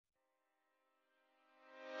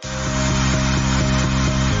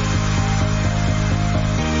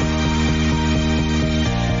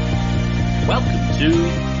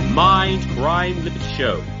Mindcrime Liberty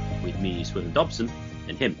Show with me, Swithin Dobson,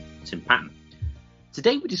 and him, Tim Patton.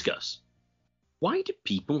 Today we discuss, why do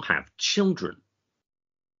people have children?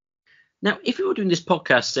 Now, if we were doing this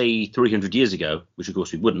podcast, say, 300 years ago, which of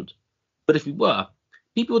course we wouldn't, but if we were,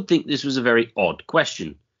 people would think this was a very odd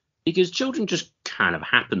question, because children just kind of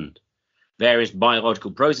happened. Various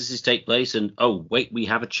biological processes take place and, oh, wait, we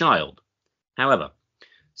have a child. However,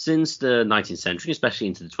 since the 19th century, especially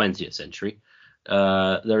into the 20th century,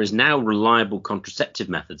 there is now reliable contraceptive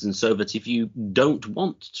methods, and so that if you don't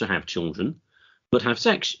want to have children but have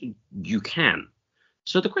sex, you can.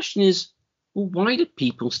 So the question is, well, why do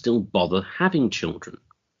people still bother having children?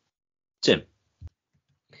 Tim?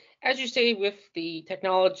 As you say with the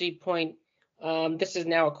technology point, this is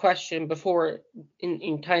now a question. Before,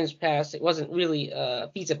 in times past, it wasn't really a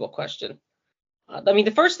feasible question.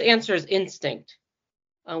 The first answer is instinct.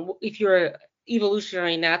 If you're an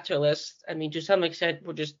evolutionary naturalist, to some extent,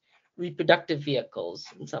 we're just reproductive vehicles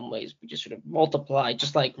in some ways. We just sort of multiply,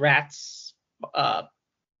 just like rats,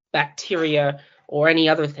 bacteria, or any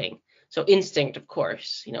other thing. So instinct, of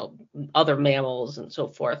course, other mammals and so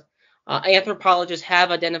forth. Anthropologists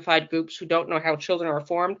have identified groups who don't know how children are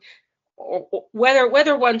formed. Or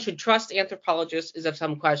whether one should trust anthropologists is of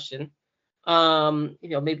some question.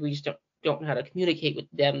 Maybe we just don't know how to communicate with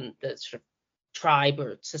them, the sort of tribe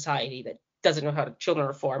or society that doesn't know how children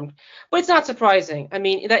are formed. But it's not surprising.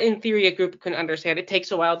 That in theory a group can understand. It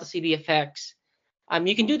takes a while to see the effects.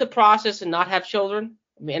 You can do the process and not have children.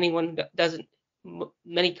 Anyone doesn't.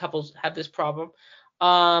 Many couples have this problem.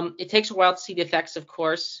 It takes a while to see the effects, of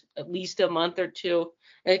course, at least a month or two.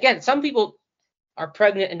 And again, some people are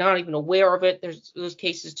pregnant and not even aware of it. There's those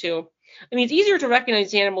cases too. It's easier to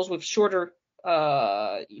recognize animals with shorter,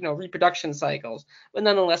 reproduction cycles, but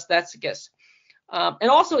nonetheless, that's a guess. And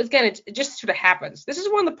also, again, it just sort of happens. This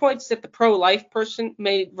is one of the points that the pro-life person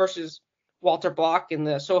made versus Walter Block in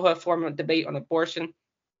the Soho Forum debate on abortion.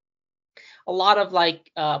 A lot of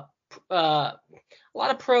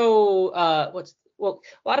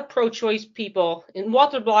pro-choice people, and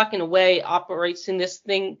Walter Block in a way operates in this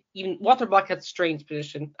thing. Even Walter Block has a strange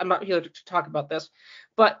position. I'm not here to talk about this,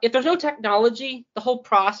 but if there's no technology, the whole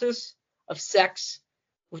process of sex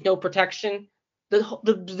with no protection,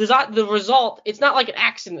 the result, it's not like an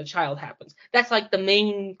accident a child happens. That's like the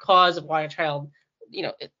main cause of why a child,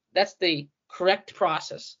 that's the correct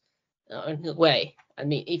process in a way.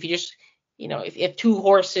 If you just, if two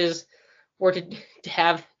horses were to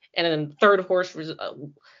have, and then third horse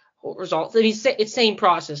results, it's same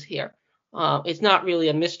process here. It's not really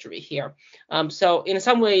a mystery here. So in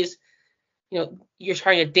some ways, you're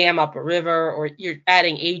trying to dam up a river, or you're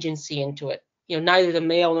adding agency into it. Neither the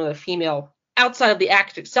male nor the female, outside of the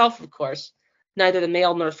act itself, of course, neither the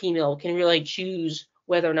male nor female can really choose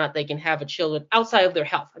whether or not they can have a children outside of their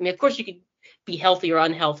health. Of course, you could be healthy or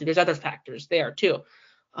unhealthy. There's other factors there too.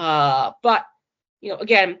 But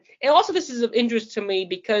again, and also this is of interest to me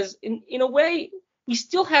because in a way, we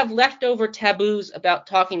still have leftover taboos about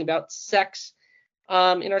talking about sex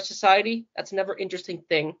in our society. That's another interesting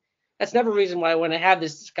thing. That's another reason why I want to have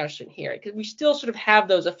this discussion here, because we still sort of have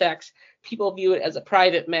those effects. People view it as a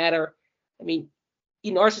private matter.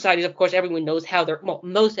 In our societies, of course, everyone knows how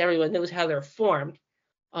most everyone knows how they're formed,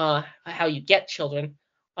 how you get children.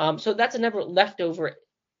 So that's another leftover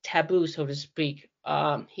taboo, so to speak,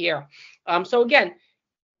 here. So again,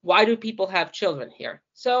 why do people have children here?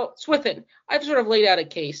 So Swithin, I've sort of laid out a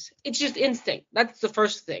case. It's just instinct. That's the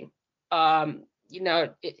first thing.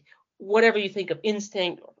 Whatever you think of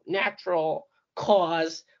instinct or natural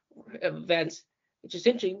cause events, which is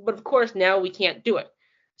interesting. But of course, now we can't do it.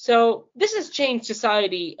 So this has changed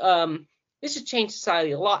society. This has changed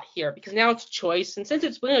society a lot here, because now it's a choice. And since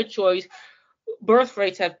it's been a choice, birth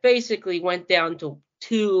rates have basically went down to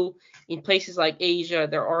 2. In places like Asia,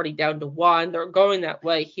 they're already down to 1. They're going that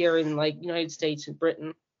way here in United States and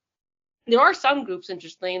Britain. There are some groups,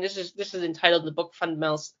 interestingly, and this is entitled in the book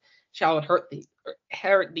Fundamentals Shall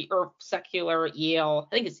Inherit the Earth, Secular, Yale.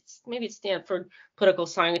 I think it's Stanford Political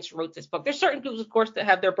Science wrote this book. There's certain groups, of course, that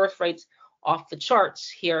have their birth rates off the charts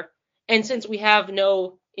here. And since we have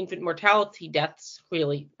no infant mortality deaths,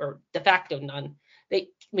 really, or de facto none, they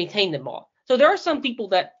maintain them all. So there are some people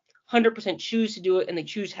that 100% choose to do it, and they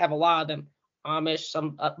choose to have a lot of them. Amish,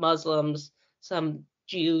 some Muslims, some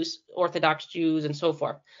Jews, Orthodox Jews, and so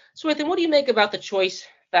forth. So, Swithin, what do you make about the choice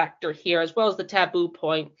factor here, as well as the taboo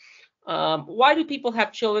point? Why do people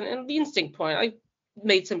have children? And the instinct point. I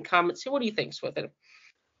made some comments here. What do you think, Swithin?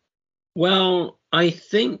 Well, I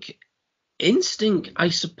think instinct, I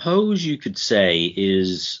suppose you could say,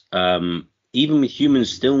 is even with humans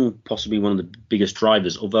still possibly one of the biggest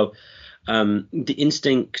drivers, although The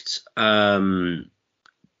instinct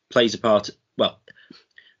plays a part. Well,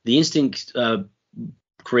 the instinct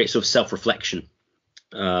creates sort of self-reflection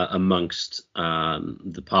amongst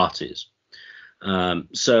the parties.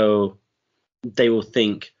 So they will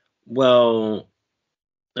think, well,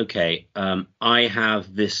 okay, I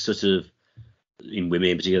have this sort of, in women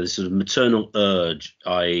in particular, this sort of maternal urge.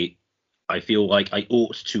 I feel like I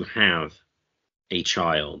ought to have a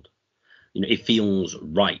child. It feels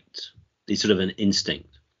right. It's sort of an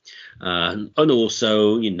instinct. And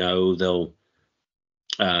also, they'll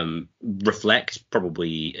reflect,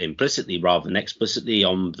 probably implicitly rather than explicitly,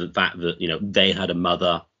 on the fact that, they had a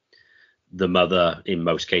mother. The mother, in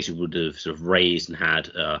most cases, would have sort of raised and had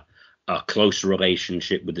a closer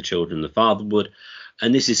relationship with the children than the father would.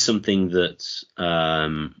 And this is something that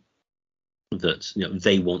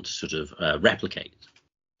they want to sort of replicate.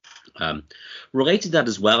 Related to that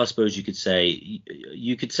as well, I suppose you could say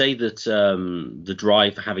that the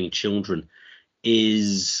drive for having children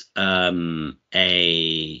is the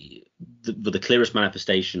clearest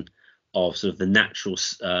manifestation of sort of the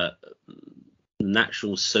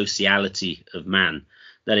natural sociality of man.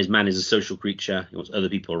 That is, man is a social creature. He wants other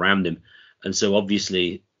people around him, and so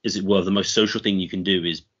obviously, as it were, the most social thing you can do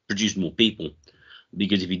is produce more people,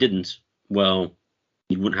 because if you didn't, well,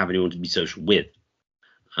 you wouldn't have anyone to be social with.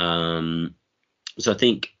 So I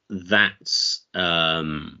think that's a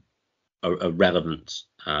relevant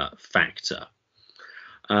factor.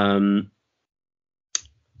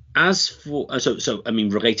 As for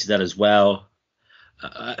related to that as well.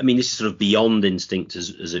 This is sort of beyond instinct,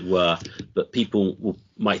 as it were, but people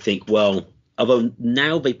might think, well, although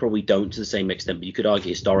now they probably don't to the same extent, but you could argue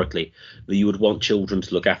historically that you would want children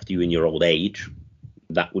to look after you in your old age.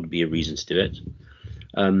 That would be a reason to do it.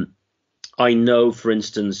 I know, for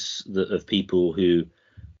instance, of people who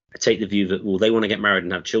take the view that, well, they want to get married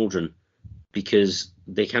and have children because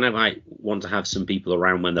they kind of want to have some people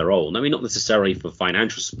around when they're old. Not necessarily for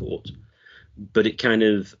financial support, but it kind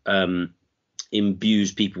of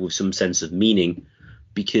imbues people with some sense of meaning,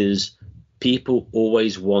 because people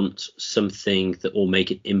always want something that will make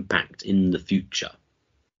an impact in the future.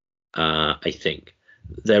 I think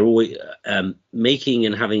they're always making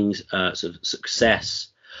and having sort of success.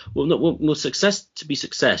 Well, success, to be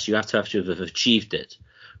success, you have to have achieved it,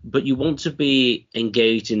 but you want to be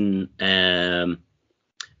engaged in a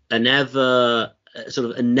never-ending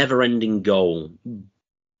goal,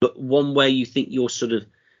 but one where you think you're sort of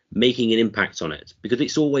making an impact on it, because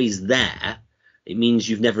it's always there. It means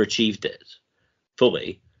you've never achieved it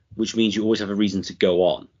fully, which means you always have a reason to go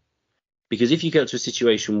on. Because if you get to a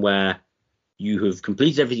situation where you have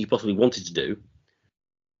completed everything you possibly wanted to do,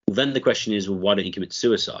 well, then the question is, well, why don't you commit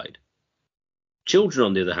suicide? Children,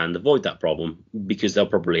 on the other hand, avoid that problem because they'll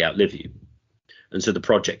probably outlive you, and so the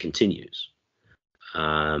project continues.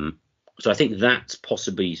 So I think that's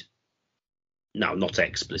possibly, now not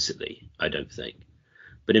explicitly, I don't think,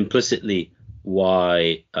 but implicitly,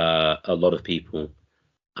 why a lot of people,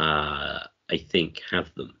 I think,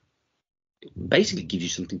 have them. It basically gives you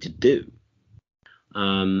something to do.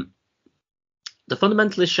 The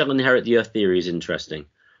fundamentalist shall inherit the earth theory is interesting.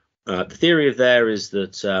 The theory of there is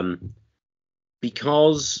that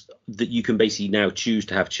because that you can basically now choose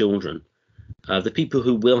to have children, the people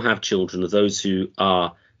who will have children are those who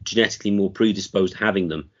are genetically more predisposed to having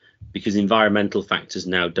them, because environmental factors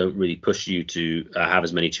now don't really push you to have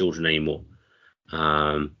as many children anymore.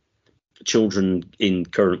 Children in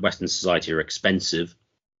current Western society are expensive,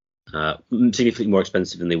 significantly more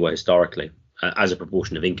expensive than they were historically, as a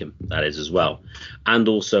proportion of income, that is, as well. And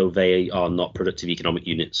also they are not productive economic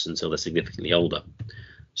units until they're significantly older.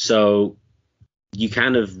 So you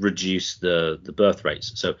kind of reduce the birth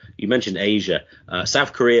rates. So you mentioned Asia.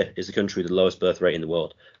 South Korea is the country with the lowest birth rate in the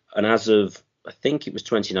world. And as of, I think it was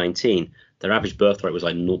 2019, their average birth rate was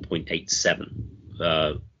like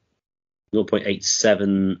 0.87.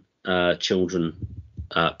 0.87 children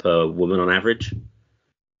per woman on average,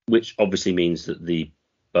 which obviously means that the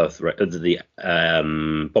birth rate, the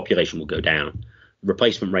population will go down.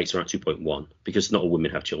 Replacement rates are around 2.1 because not all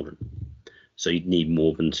women have children. So you'd need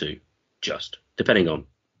more than two, just depending on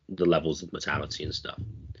the levels of mortality and stuff.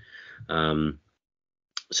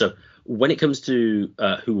 So when it comes to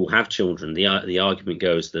who will have children, the argument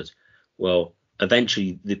goes that, well,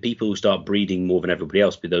 eventually the people who start breeding more than everybody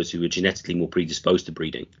else will be those who are genetically more predisposed to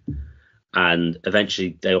breeding. And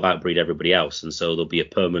eventually they'll outbreed everybody else. And so there'll be a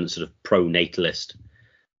permanent sort of pro-natalist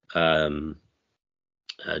sort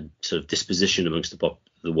of disposition amongst the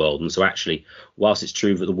world. And so actually, whilst it's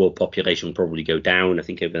true that the world population will probably go down, I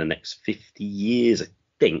think over the next 50 years, I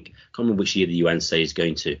can't remember which year the UN says is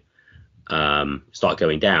going to, start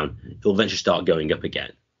going down, it will eventually start going up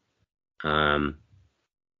again.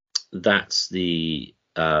 That's the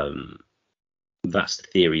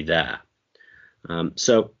theory there.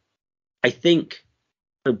 So I think,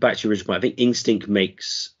 back to your original point, I think instinct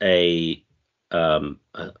makes a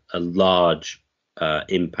large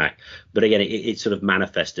impact, but again, it sort of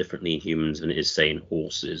manifests differently in humans than it is, say, in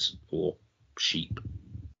horses or sheep,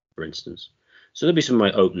 for instance. So there'll be some of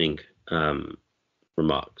my opening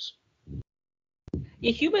remarks.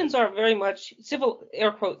 Yeah, humans are very much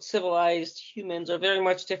air quote civilized humans are very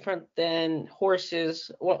much different than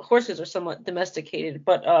horses. Well, horses are somewhat domesticated,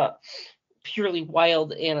 but purely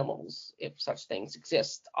wild animals, if such things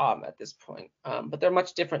exist at this point. But they're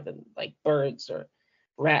much different than like birds or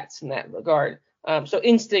rats in that regard. So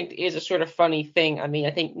instinct is a sort of funny thing. I mean,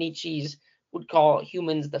 I think Nietzsche's would call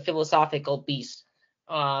humans the philosophical beast.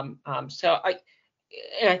 So I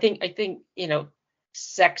think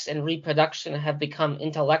sex and reproduction have become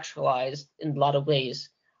intellectualized in a lot of ways.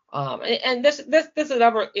 And this is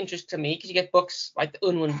another interest to me because you get books like the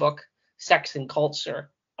Unwin book, Sex and Culture.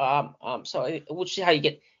 Which is how you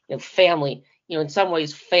get family. In some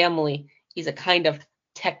ways, family is a kind of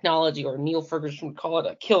technology, or Neil Ferguson would call it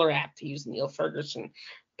a killer app, to use Neil Ferguson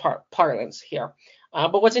parlance here.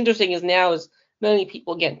 But what's interesting is now is many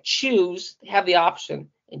people again choose, have the option,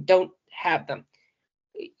 and don't have them.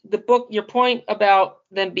 The book, your point about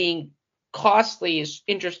them being costly is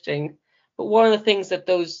interesting, but one of the things that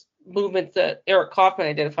those movements that Eric Kaufman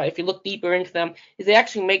identified, if you look deeper into them, is they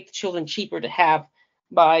actually make the children cheaper to have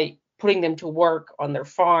by putting them to work on their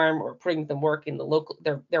farm or putting them work in the local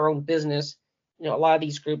their own business. A lot of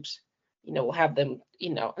these groups, will have them,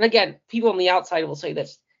 and again, people on the outside will say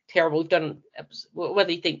that's terrible. We've done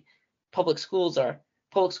whether you think public schools are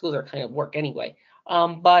kind of work anyway.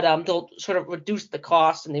 But they'll sort of reduce the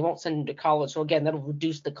cost, and they won't send them to college. So again, that'll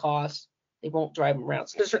reduce the cost. They won't drive them around.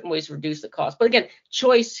 So there's certain ways to reduce the cost. But again,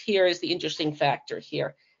 choice here is the interesting factor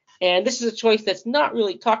here. And this is a choice that's not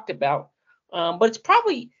really talked about. But it's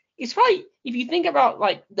probably if you think about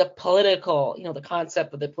like the political, the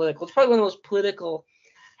concept of the political, it's probably one of the most political.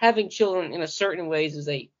 Having children in a certain ways is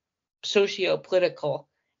a socio-political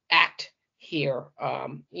act here.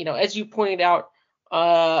 As you pointed out,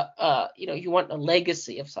 you want a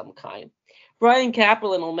legacy of some kind. Bryan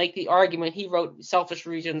Caplan will make the argument, he wrote Selfish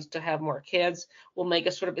Reasons to Have More Kids, will make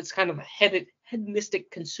it's kind of a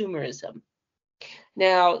hedonistic consumerism.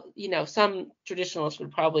 Now, some traditionalists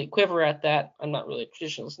would probably quiver at that. I'm not really a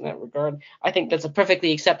traditionalist in that regard. I think that's a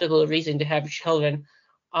perfectly acceptable reason to have children.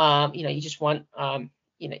 You just want,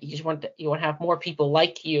 you want to have more people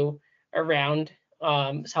like you around.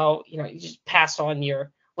 So, you just pass on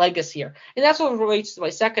your legacy here. And that's what relates to my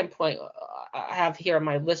second point I have here on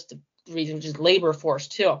my list of reasons, which is labor force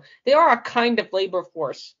too. They are a kind of labor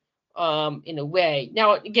force in a way.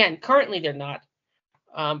 Now, again, currently they're not.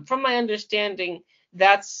 From my understanding,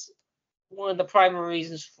 that's one of the primary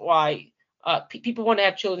reasons why people want to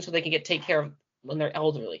have children so they can take care of when they're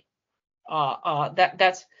elderly.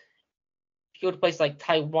 That's, if you go to a place like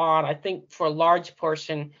Taiwan, I think for a large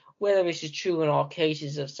portion, whether this is true in all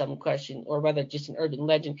cases of some question or whether just an urban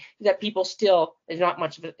legend, is that people still, there's not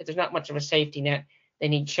much of a safety net. They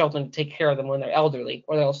need children to take care of them when they're elderly,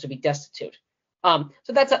 or they'll also be destitute. So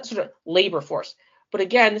that's a sort of labor force. But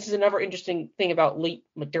again, this is another interesting thing about late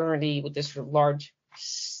modernity with this sort of large,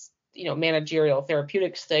 managerial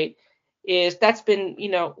therapeutic state, is that's been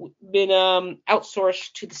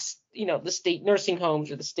outsourced to the state nursing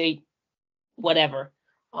homes or the state whatever.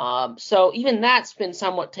 So even that's been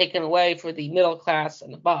somewhat taken away for the middle class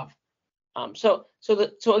and above. So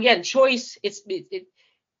again, choice,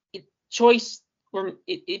 choice,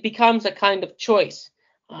 it becomes a kind of choice.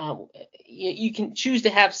 You can choose to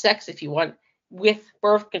have sex if you want with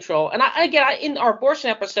birth control. And in our abortion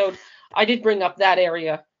episode, I did bring up that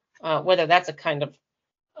area, whether that's a kind of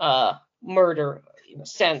murder in a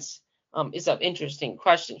sense, is an interesting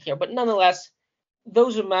question here. But nonetheless,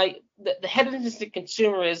 those are the hedonistic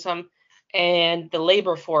consumerism and the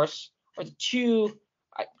labor force are the two.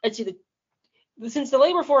 I'd say since the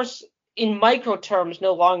labor force in micro terms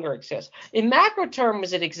no longer exists, in macro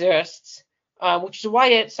terms it exists, which is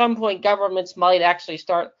why at some point governments might actually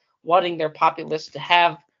start wanting their populace to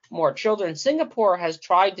have more children. Singapore has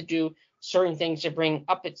tried to do certain things to bring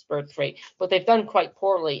up its birth rate, but they've done quite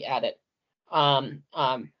poorly at it.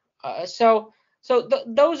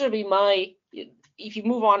 Those would be my. If you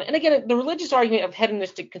move on, and again, the religious argument of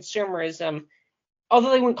hedonistic consumerism,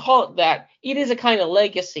 although they wouldn't call it that, it is a kind of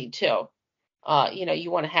legacy too.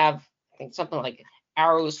 You want to have, I think, something like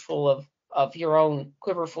arrows full of your own,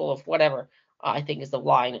 quiver full of whatever, I think is the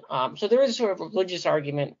line. So there is a sort of religious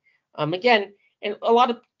argument Again, and a lot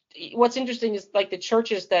of what's interesting is like the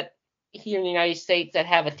churches that here in the United States that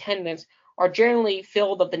have attendance are generally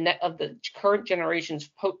filled of the current generation's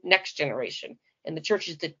next generation, and the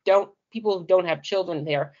churches that people who don't have children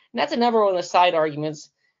there. And that's another one of the side arguments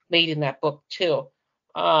made in that book too.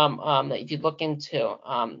 That if you look into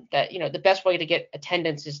that, the best way to get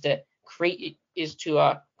attendance is to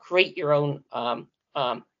create your own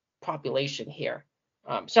population here.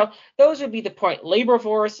 So those would be the point: labor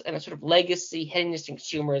force and a sort of legacy, hedonistic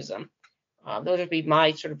consumerism. Those would be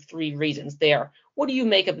my sort of three reasons there. What do you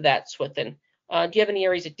make of that, Swithin? Do you have any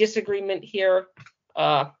areas of disagreement here?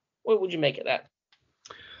 What would you make of that?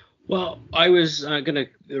 Well, I was going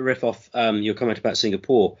to riff off your comment about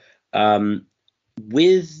Singapore.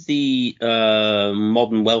 With the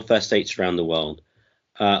modern welfare states around the world,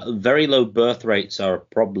 very low birth rates are a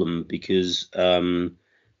problem because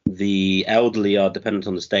the elderly are dependent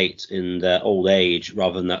on the state in their old age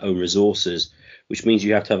rather than their own resources, which means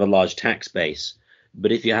you have to have a large tax base.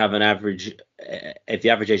 But if you have if the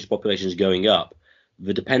average age of the population is going up,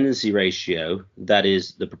 the dependency ratio, that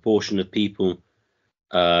is the proportion of people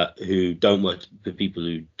who don't work for people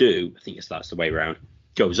who do, I think that's the way around,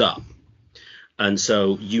 goes up. And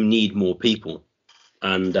so you need more people.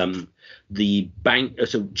 And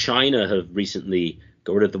so China have recently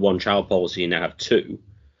got rid of the one-child policy and now have two.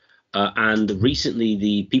 And recently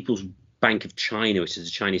the People's Bank of China, which is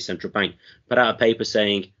a Chinese central bank, put out a paper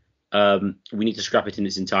saying we need to scrap it in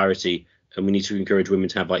its entirety and we need to encourage women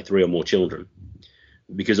to have like 3 or more children,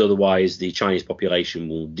 because otherwise the Chinese population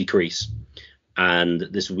will decrease. And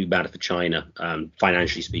this will be bad for China.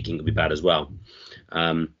 Financially speaking, it'll be bad as well.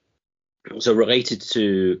 So related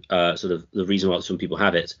to sort of the reason why some people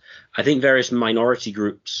have it, I think various minority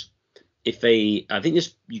groups, I think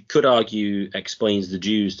this, you could argue, explains the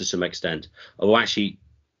Jews to some extent, although actually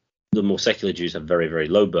the more secular Jews have very, very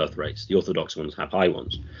low birth rates. The Orthodox ones have high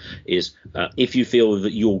ones. Is if you feel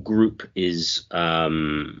that your group is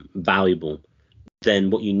valuable,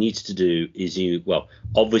 then what you need to do is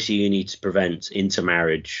obviously you need to prevent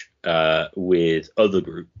intermarriage with other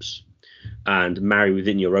groups and marry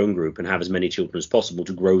within your own group and have as many children as possible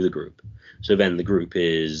to grow the group. So then the group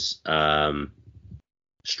is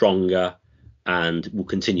stronger and will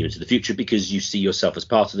continue into the future because you see yourself as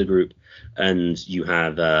part of the group and you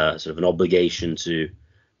have sort of an obligation to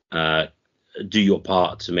do your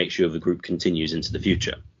part to make sure the group continues into the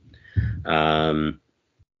future.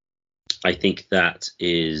 I think that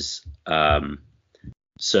is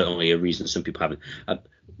certainly a reason some people haven't.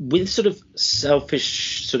 With sort of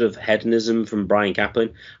selfish sort of hedonism from Bryan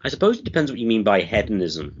Caplan, I suppose it depends what you mean by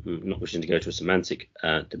hedonism. I'm not wishing to go to a semantic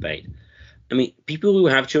debate. I mean, people who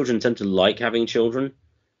have children tend to like having children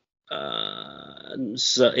in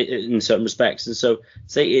certain respects. And so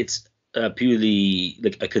say it's purely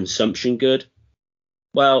like a consumption good.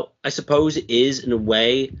 Well, I suppose it is in a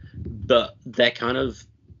way, but they're kind of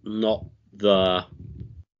not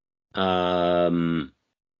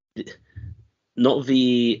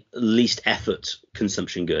the least effort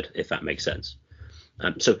consumption good, if that makes sense.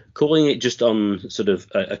 So calling it just on sort of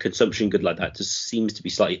a consumption good like that just seems to be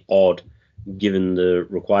slightly odd given the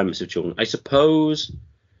requirements of children. I suppose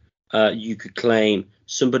you could claim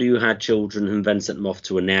somebody who had children and then sent them off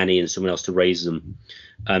to a nanny and someone else to raise them,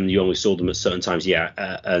 and you only saw them at certain times,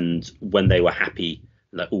 and when they were happy,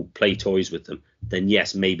 like, play toys with them, then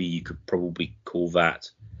yes, maybe you could probably call that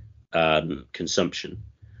consumption.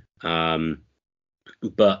 But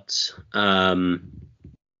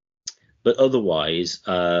otherwise,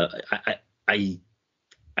 I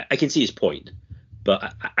can see his point,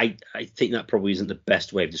 but I think that probably isn't the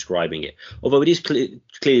best way of describing it. Although it is clearly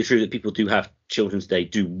true that people do have children today,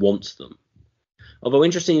 do want them. Although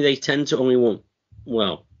interestingly, they tend to only want,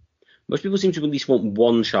 most people seem to at least want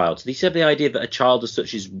one child. So they have the idea that a child as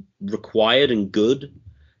such is required and good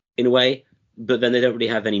in a way, but then they don't really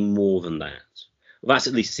have any more than that. Well, that's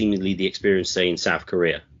at least seemingly the experience, say, in South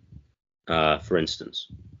Korea, for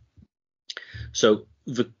instance. So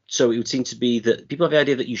it would seem to be that people have the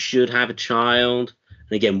idea that you should have a child,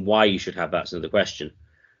 and again, why you should have that's another question.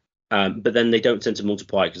 But then they don't tend to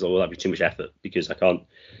multiply because that'd be too much effort. Because I can't.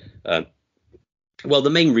 The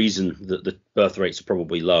main reason that the birth rates are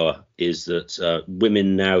probably lower is that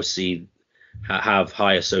women now have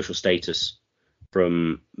higher social status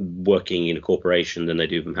from working in a corporation than they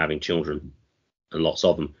do from having children, and lots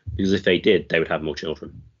of them. Because if they did, they would have more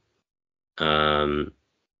children.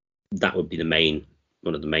 That would be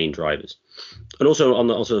one of the main drivers. And also on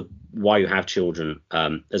why you have children,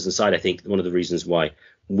 as an aside, I think one of the reasons why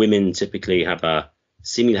women typically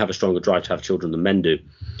seemingly have a stronger drive to have children than men do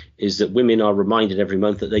is that women are reminded every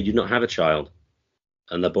month that they do not have a child.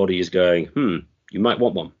 and the body is going, you might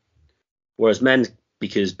want one. Whereas men,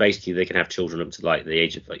 because basically they can have children up to like the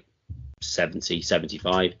age of like 70,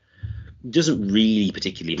 75, it doesn't really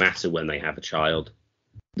particularly matter when they have a child.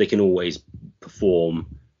 They can always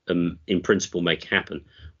perform, in principle, make it happen.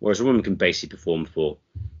 Whereas a woman can basically perform for,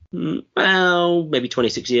 well, maybe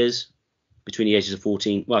 26 years between the ages of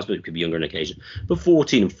 14. Well, I suppose it could be younger on occasion, but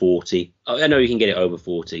 14 and 40. I know you can get it over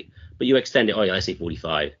 40, but you extend it. Oh yeah, let's say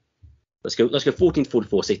 45. Let's go 14 to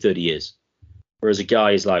 44, say 30 years. Whereas a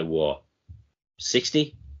guy is like, what,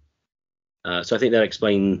 60? So I think that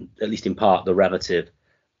explains, at least in part, the relative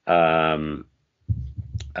sort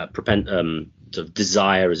of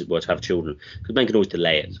desire, as it were, to have children. Because men can always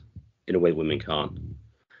delay it in a way women can't.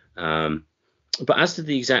 But as to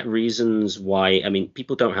the exact reasons why, I mean,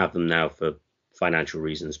 people don't have them now for financial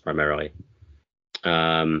reasons primarily.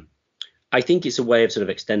 I think it's a way of sort of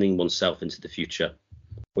extending oneself into the future,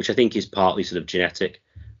 which I think is partly sort of genetic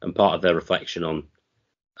and part of their reflection on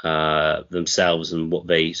themselves and what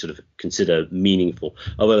they sort of consider meaningful.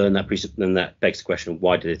 Although then that begs the question of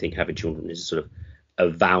why do they think having children is sort of a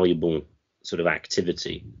valuable sort of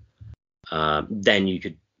activity? Then you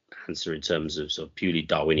could answer in terms of sort of purely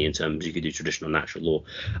Darwinian terms. You could do traditional natural law.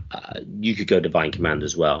 You could go divine command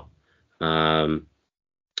as well. But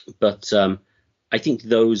I think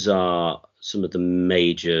those are some of the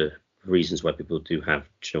major reasons why people do have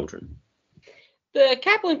children. The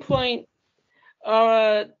Caplan point,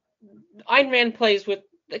 Ayn Rand plays with,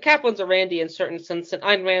 the Caplan's a Randy in certain sense, and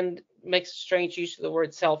Ayn Rand makes a strange use of the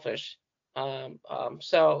word selfish.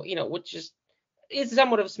 So, which is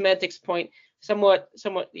somewhat of a semantics point, somewhat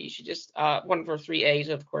you should just, one of her three A's,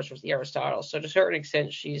 of course, was the Aristotle. So to a certain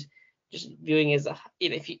extent, she's just viewing as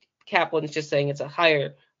Caplan's just saying it's a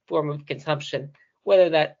higher form of consumption, whether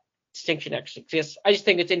that distinction actually exists. I just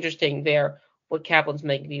think it's interesting there what Caplan's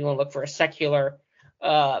making. You want to look for a secular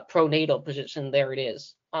pronatal position, there it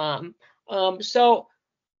is. So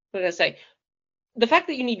what did I say? The fact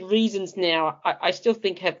that you need reasons now, I still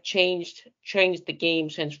think have changed the game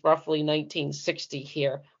since roughly 1960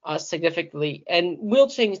 here significantly, and will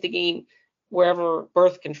change the game wherever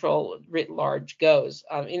birth control writ large goes.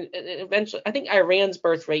 Eventually, I think Iran's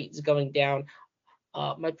birth rate is going down.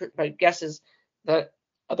 My guess is that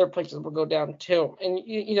other places will go down too. And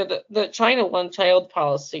the China one-child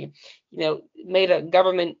policy, made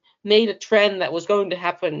a trend that was going to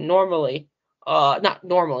happen normally, not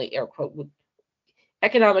normally, air quote.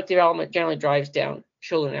 Economic development generally drives down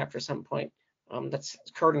children after some point. That's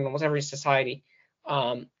occurred in almost every society.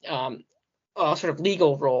 Sort of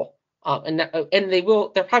legal role, and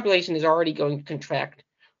their population is already going to contract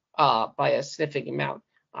by a significant amount.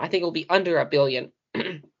 I think it'll be under 1 billion.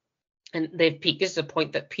 And they've peaked. This is a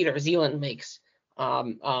point that Peter Zeeland makes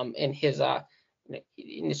in his sort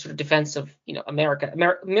of defense of America.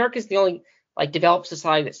 America is the only developed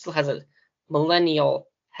society that still has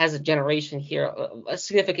a generation here, a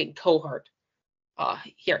significant cohort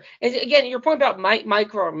here. And again, your point about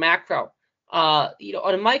micro or macro, on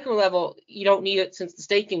a micro level, you don't need it since the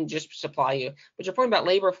state can just supply you. But your point about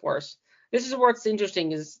labor force, this is where it's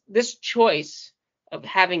interesting, is this choice of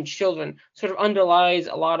having children sort of underlies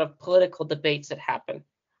a lot of political debates that happen.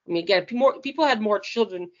 I mean, again, if people had more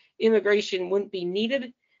children, immigration wouldn't be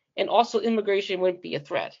needed, and also immigration wouldn't be a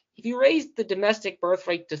threat. If you raise the domestic birth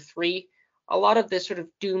rate to 3, a lot of the sort of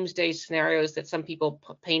doomsday scenarios that some people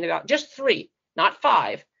painted out, just 3, not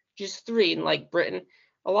 5, just 3, in like Britain,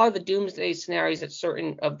 a lot of the doomsday scenarios that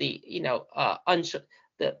certain of the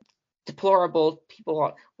the deplorable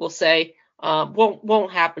people will say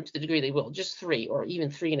won't happen to the degree they will, just 3 or even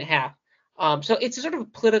 3.5. So it's a sort of a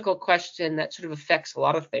political question that sort of affects a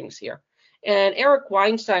lot of things here. And Eric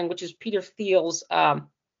Weinstein, which is Peter Thiel's advice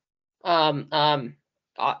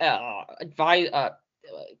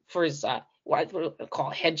for his what we call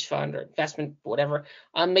hedge fund or investment, whatever,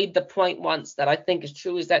 made the point once that I think is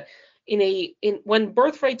true, is that when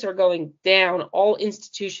birth rates are going down, all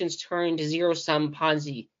institutions turn to zero-sum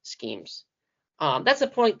Ponzi schemes. That's a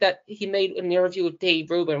point that he made in an interview with Dave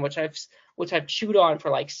Rubin, which I've chewed on for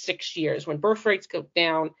like 6 years. When birth rates go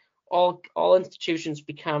down, all institutions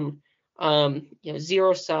become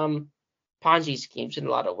zero-sum Ponzi schemes in a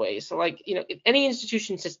lot of ways. So if any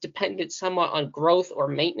institution is dependent somewhat on growth or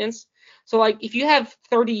maintenance. So if you have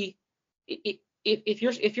 30, if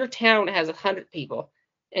your town has 100 people,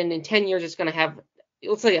 and in 10 years it's going to have,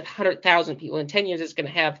 let's say 100,000 people, in 10 years it's going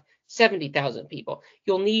to have 70,000 people.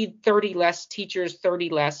 You'll need 30 less teachers, 30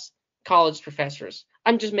 less college professors.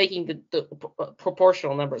 I'm just making the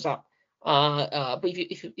proportional numbers up. But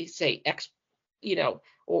if you say X,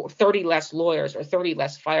 or 30 less lawyers or 30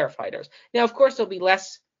 less firefighters. Now, of course, there'll be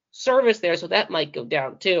less service there, so that might go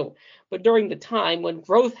down too. But during the time when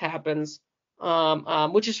growth happens,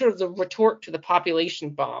 which is sort of the retort to the population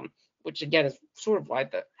bomb, which again is sort of why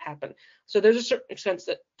that happened. So there's a certain sense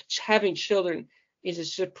that having children is a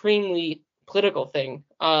supremely political thing,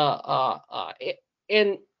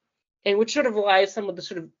 and which sort of lies some of the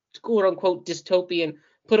sort of quote unquote dystopian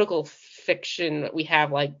political fiction that we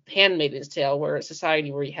have, like Handmaid's Tale, where a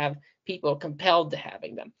society where you have people compelled to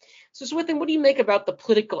having them. So Swithin, what do you make about the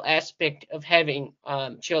political aspect of having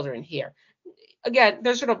children here? Again,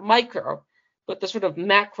 there's sort of micro, but the sort of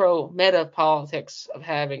macro meta politics of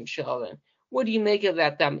having children. What do you make of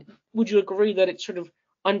that? Would you agree that it sort of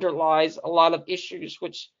underlies a lot of issues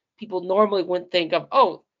which people normally wouldn't think of?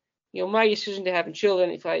 Oh, my decision to having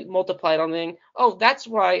children, if I multiply it on thing, oh, that's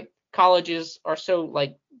why colleges are so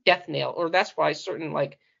like death nail, or that's why certain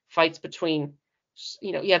like fights between,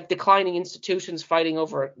 you have declining institutions fighting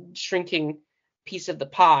over a shrinking piece of the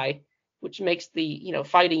pie, which makes the,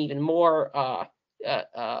 fighting even more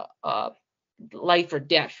life or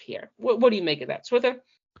death here. What do you make of that, Swithin?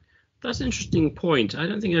 That's an interesting point. I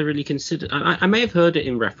don't think I really considered. I may have heard it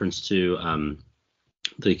in reference to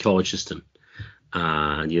the college system,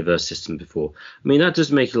 the university system before. I mean, that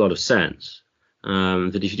does make a lot of sense.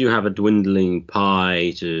 That if you do have a dwindling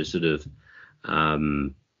pie to sort of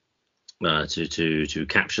to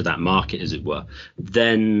capture that market, as it were,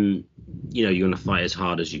 then you're going to fight as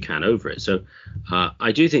hard as you can over it. So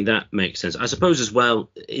I do think that makes sense. I suppose as well,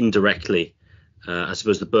 indirectly, I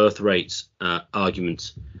suppose the birth rates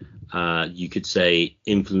argument, you could say,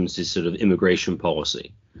 influences sort of immigration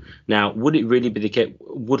policy. Now, would it really be the case?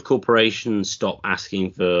 Would corporations stop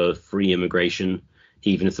asking for free immigration,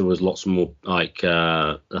 even if there was lots more like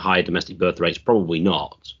higher domestic birth rates? Probably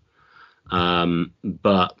not.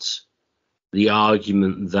 But the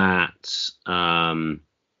argument that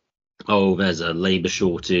there's a labor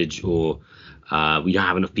shortage, or we don't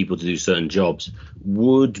have enough people to do certain jobs,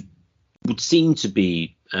 would seem to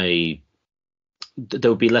be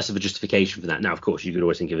there would be less of a justification for that. Now, of course, you could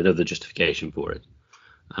always think of another justification for it.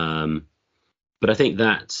 But I think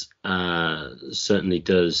that certainly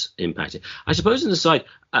does impact it. I suppose on the side,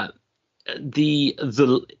 the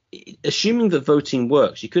assuming that voting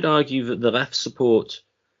works, you could argue that the left support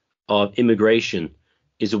of immigration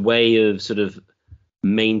is a way of sort of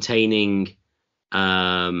maintaining.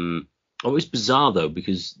 It's bizarre though,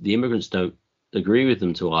 because the immigrants don't agree with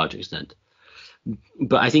them to a large extent.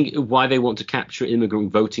 But I think why they want to capture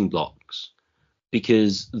immigrant voting blocks,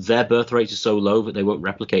 because their birth rates are so low that they won't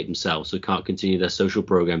replicate themselves, so can't continue their social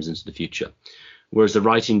programs into the future. Whereas the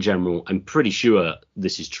right in general, I'm pretty sure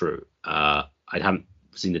this is true. I haven't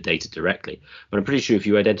seen the data directly, but I'm pretty sure if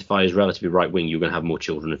you identify as relatively right wing, you're going to have more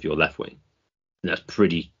children if you're left wing. That's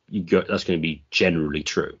going to be generally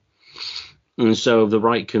true. And so the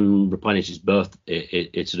right can replenish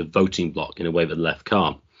its sort of voting block in a way that the left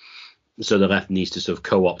can't. So the left needs to sort of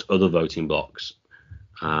co-opt other voting blocks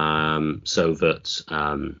so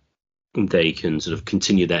that they can sort of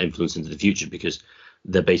continue their influence into the future, because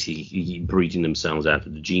they're basically breeding themselves out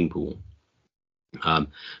of the gene pool.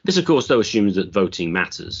 This, of course, though, assumes that voting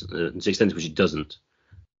matters. To the extent to which it doesn't,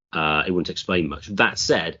 it wouldn't explain much. That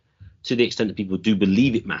said, to the extent that people do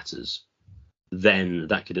believe it matters, then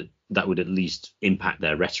that would at least impact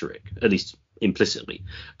their rhetoric, at least implicitly.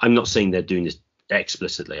 I'm not saying they're doing this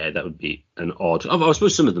explicitly. That would be an odd. I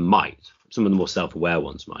suppose some of them might. Some of the more self-aware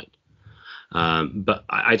ones might. But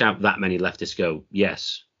I doubt that many leftists go,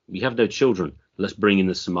 yes, we have no children, let's bring in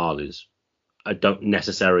the Somalis. I don't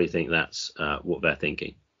necessarily think that's what they're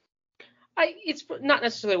thinking. It's not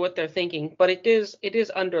necessarily what they're thinking, but it does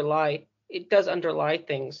underlie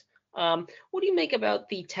things. What do you make about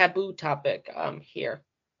the taboo topic here?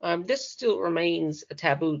 This still remains a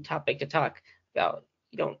taboo topic to talk about.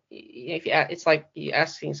 It's like you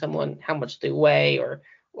asking someone how much they weigh or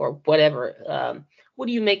whatever. What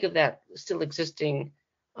do you make of that still existing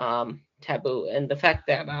taboo, and the fact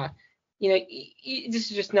that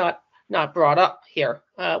this is just not brought up here?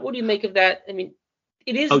 What do you make of that? I mean,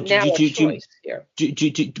 it is a choice here.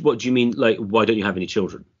 What do you mean? Like, why don't you have any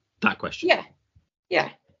children? That question. Yeah.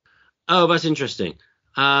 Oh, that's interesting.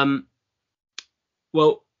 Well,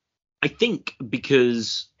 I think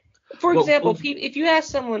because, for example, if you ask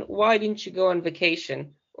someone, why didn't you go on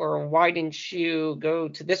vacation, or why didn't you go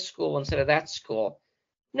to this school instead of that school,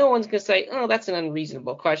 no one's going to say, oh, that's an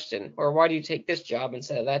unreasonable question, or why do you take this job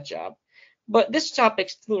instead of that job? But this topic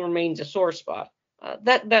still remains a sore spot.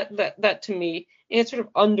 That to me, and it's sort of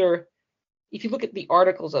if you look at the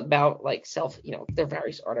articles about like self, there are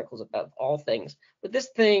various articles about all things, but this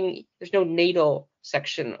thing, there's no natal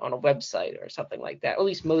section on a website or something like that, or at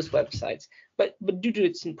least most websites. But due to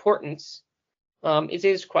its importance, it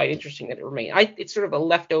is quite interesting that it remained. It's sort of a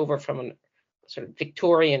leftover from a sort of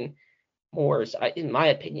Victorian wars, in my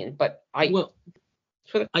opinion. But I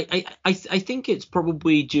think it's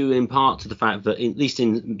probably due in part to the fact that, at least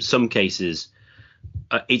in some cases,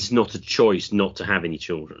 it's not a choice not to have any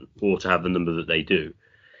children or to have the number that they do,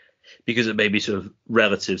 because it may be sort of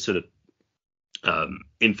relative sort of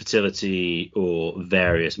infertility or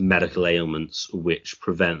various medical ailments which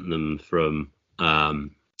prevent them from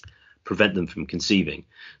conceiving.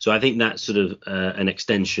 So I think that's sort of an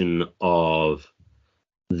extension of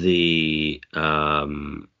the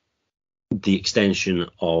extension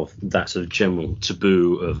of that sort of general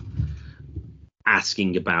taboo of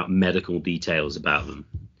asking about medical details about them,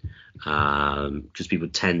 because people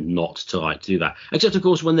tend not to like to do that, except of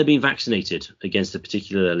course when they're being vaccinated against a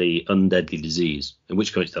particularly undeadly disease, in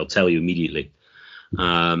which case they'll tell you immediately.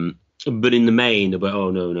 But in the main, they'll be, oh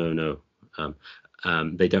no.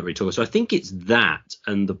 They don't really talk. So I think it's that,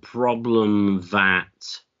 and the problem that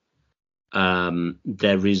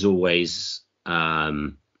there is always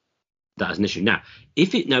that as an issue. Now,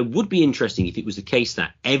 would be interesting if it was the case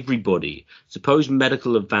that everybody, suppose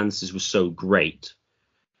medical advances were so great,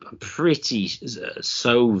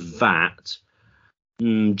 so that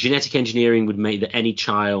genetic engineering would make that any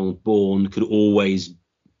child born could always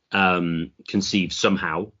conceive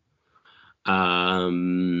somehow.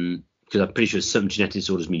 Because I'm pretty sure some genetic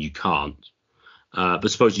disorders mean you can't.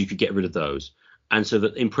 But suppose you could get rid of those. And so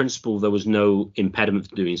that in principle, there was no impediment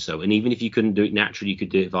to doing so. And even if you couldn't do it naturally, you could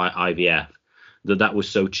do it via IVF, that was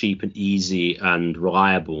so cheap and easy and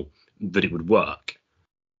reliable that it would work.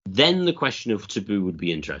 Then the question of taboo would be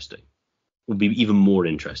even more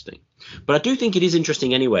interesting. But I do think it is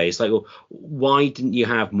interesting anyway. It's like, well, why didn't you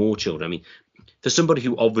have more children? I mean, for somebody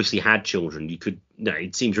who obviously had children,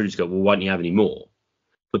 it seems really to go, well, why don't you have any more?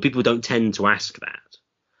 But people don't tend to ask that.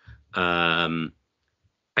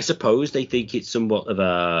 I suppose they think it's somewhat of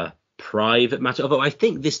a private matter, although I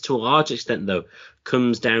think this to a large extent, though,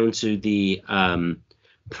 comes down to the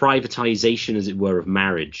privatization, as it were, of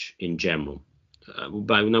marriage in general. Now,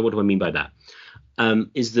 what do I mean by that?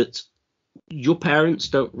 Is that your parents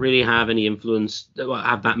don't really have any influence,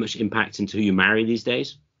 have that much impact into who you marry these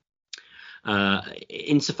days.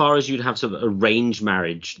 Insofar as you'd have sort of arranged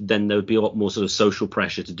marriage, then there would be a lot more sort of social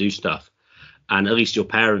pressure to do stuff. And at least your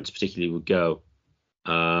parents particularly would go,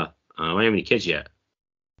 I don't have any kids yet,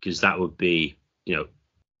 because that would be,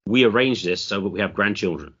 we arranged this so that we have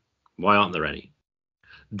grandchildren. Why aren't there any?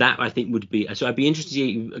 That I think would be, so I'd be interested to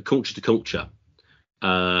see culture to culture.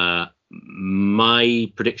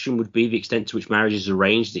 My prediction would be the extent to which marriage is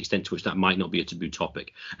arranged, the extent to which that might not be a taboo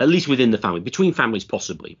topic, at least within the family, between families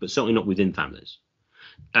possibly, but certainly not within families.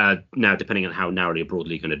 Now, depending on how narrowly or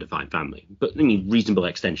broadly you're going to define family, but I mean, reasonable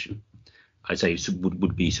extension, I'd say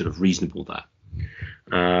would be sort of reasonable there.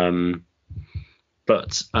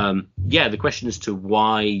 The question as to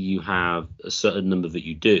why you have a certain number that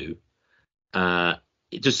you do,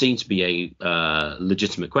 it does seem to be a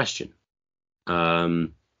legitimate question.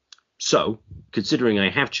 So, considering I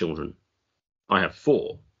have children, I have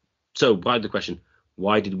 4. So, by the question,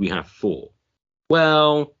 why did we have 4?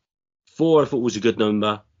 Well, 4 I thought was a good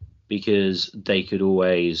number because they could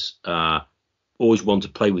always want to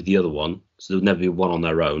play with the other one, so there would never be one on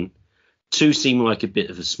their own. 2 seemed like a bit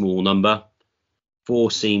of a small number. 4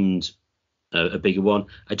 seemed a bigger one.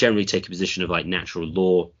 I generally take a position of like natural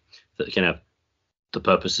law, that kind of the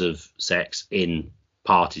purpose of sex in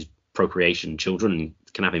part is procreation, children, and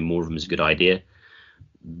can having more of them is a good idea.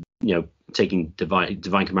 Taking divine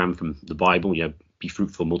commandment from the Bible, be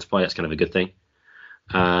fruitful, multiply, that's kind of a good thing.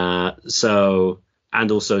 And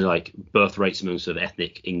also like birth rates among sort of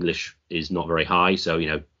ethnic English is not very high, so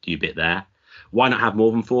do your bit there. Why not have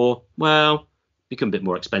more than 4? Well, become a bit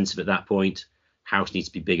more expensive at that point. House needs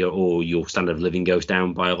to be bigger, or your standard of living goes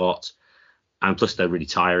down by a lot. And plus, they're really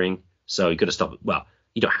tiring. So you've got to stop. Well,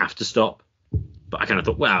 you don't have to stop, but I kind of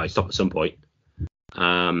thought, well, I'd stop at some point.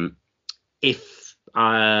 If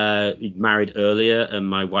I married earlier and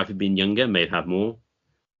my wife had been younger, may have had more,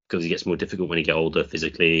 because it gets more difficult when you get older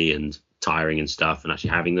physically and tiring and stuff, and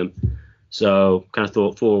actually having them. So kind of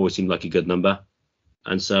thought 4 always seemed like a good number.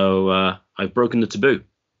 And so I've broken the taboo.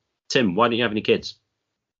 Tim, why don't you have any kids?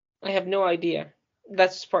 I have no idea.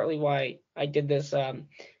 That's partly why I did this.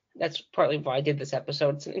 That's partly why I did this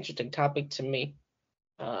episode. It's an interesting topic to me.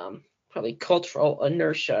 Probably cultural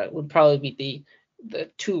inertia would probably be the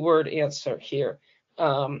 2-word answer here.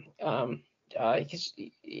 Because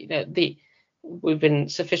we've been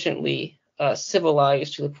sufficiently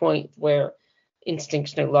civilized to the point where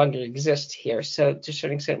instincts no longer exist here. So to a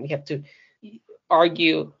certain extent, we have to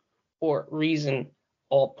argue or reason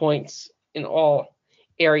all points in all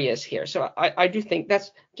areas here. So I do think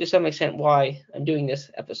that's to some extent why I'm doing this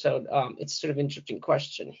episode. It's sort of an interesting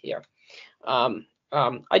question here.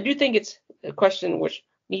 I do think it's a question which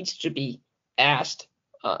needs to be asked.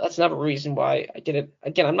 That's another reason why I did it.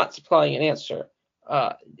 Again, I'm not supplying an answer.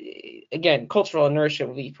 Again, cultural inertia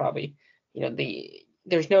will be probably,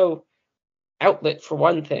 there's no outlet for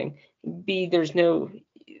one thing. B, there's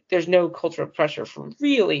no cultural pressure for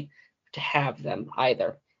really to have them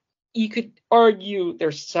either. You could argue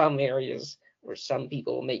there's some areas where some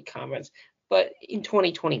people make comments, but in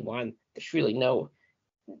 2021, there's really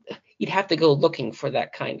you'd have to go looking for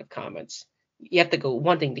that kind of comments. You have to go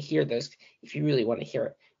wanting to hear those if you really want to hear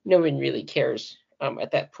it. No one really cares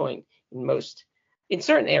at that point in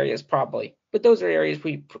certain areas probably, but those are areas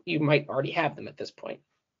where you might already have them at this point.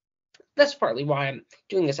 That's partly why I'm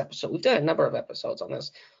doing this episode. We've done a number of episodes on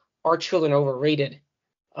this. Are children overrated?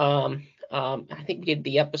 I think we did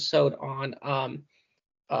the episode on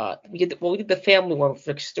we did the family one with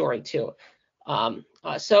Rick's story too. So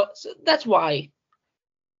that's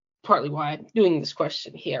partly why I'm doing this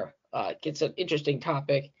question here. It's an interesting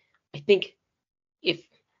topic. I think if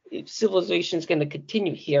civilization is going to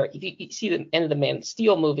continue here, if you see the end of the Man of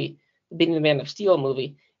Steel movie, the beginning of the Man of Steel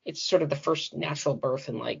movie, it's sort of the first natural birth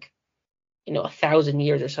in 1,000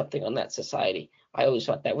 years or something on that society. I always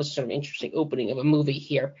thought that was sort of an interesting opening of a movie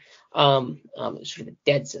here. Sort of a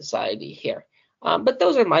dead society here. But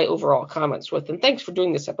those are my overall comments with them. Thanks for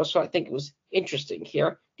doing this episode. I think it was interesting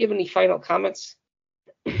here. Do you have any final comments?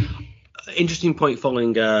 Interesting point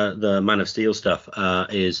following the Man of Steel stuff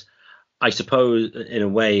is, I suppose, in a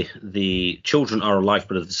way, the children are a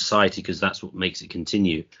lifeblood of the society because that's what makes it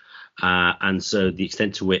continue. And so the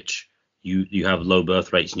extent to which you have low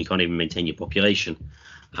birth rates and you can't even maintain your population,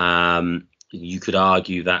 you could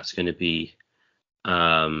argue that's going to be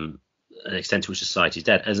an extent to which society is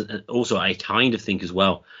dead. Also, I kind of think as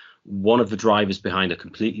well, one of the drivers behind a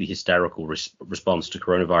completely hysterical response to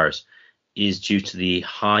coronavirus is due to the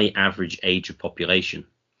high average age of population.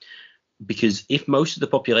 Because if most of the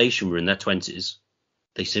population were in their 20s,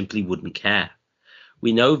 they simply wouldn't care.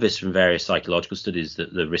 We know this from various psychological studies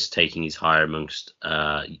that the risk taking is higher amongst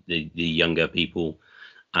the younger people,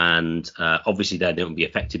 and obviously they don't be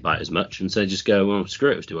affected by it as much, and so they just go, well,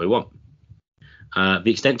 screw it, let's do what I want.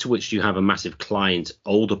 The extent to which you have a massive client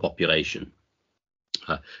older population,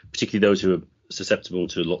 particularly those who are susceptible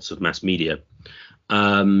to lots of mass media,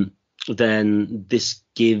 then this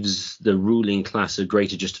gives the ruling class a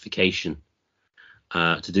greater justification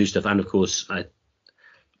to do stuff. And of course, I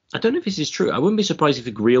don't know if this is true. I wouldn't be surprised if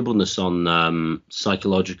agreeableness on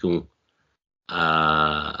psychological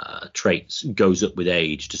traits goes up with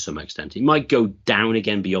age to some extent. It might go down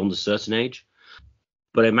again beyond a certain age,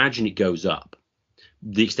 but I imagine it goes up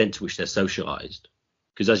the extent to which they're socialized.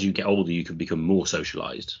 Because as you get older, you can become more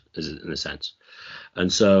socialized, in a sense.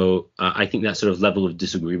 And so I think that sort of level of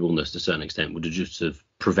disagreeableness to a certain extent would have just have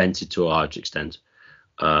prevented to a large extent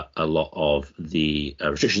a lot of the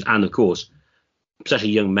restrictions. And of course, especially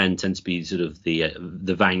young men tend to be sort of the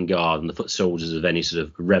vanguard and the foot soldiers of any sort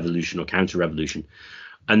of revolution or counter-revolution.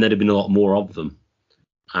 And there'd have been a lot more of them.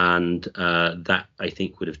 And that, I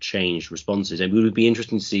think, would have changed responses. And it would be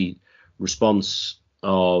interesting to see response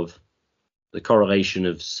of the correlation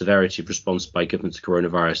of severity of response by government to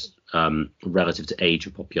coronavirus relative to age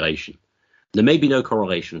of population. There may be no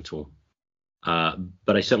correlation at all,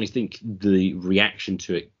 but I certainly think the reaction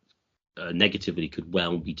to it negatively could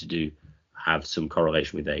well be have some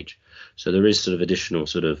correlation with age. So there is sort of additional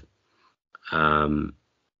sort of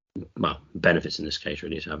benefits in this case,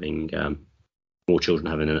 really, to having more children,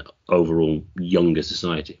 having an overall younger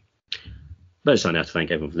society. But it's time now to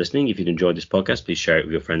thank everyone for listening. If you've enjoyed this podcast, please share it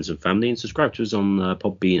with your friends and family and subscribe to us on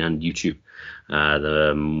Podbean and YouTube.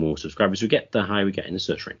 The more subscribers we get, the higher we get in the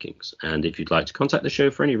search rankings. And if you'd like to contact the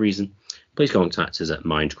show for any reason, please contact us at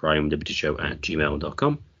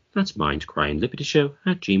mindcrimelibetyshow@gmail.com. That's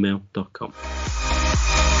mindcrimelibetyshow@gmail.com.